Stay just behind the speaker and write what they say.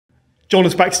John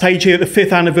is backstage here at the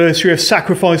 5th anniversary of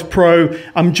Sacrifice Pro.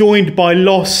 I'm joined by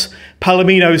Los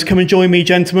Palaminos. Come and join me,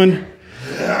 gentlemen.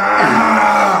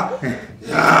 That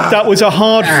was a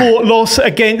hard-fought loss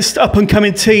against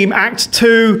up-and-coming team Act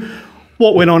 2.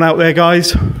 What went on out there,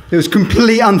 guys? It was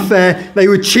completely unfair. They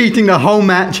were cheating the whole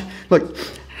match. Like,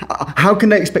 how can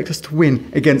they expect us to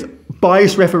win against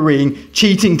biased refereeing,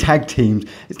 cheating tag teams?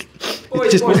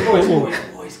 Boys, come on.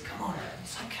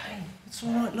 It's okay. It's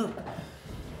all right, look.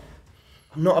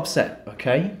 I'm not upset,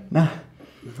 okay? Nah.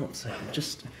 I'm not upset. I'm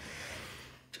just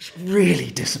really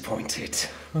disappointed,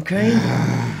 okay?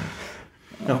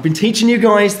 Now, I've been teaching you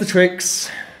guys the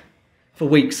tricks for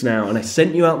weeks now, and I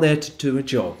sent you out there to do a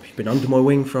job. You've been under my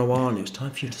wing for a while, and it was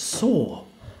time for you to soar.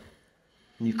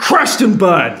 And you crashed and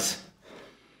burned.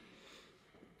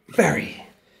 Very,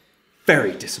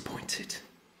 very disappointed.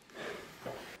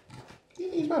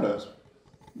 He's mad at us.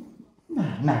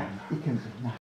 Nah, he can. Nah.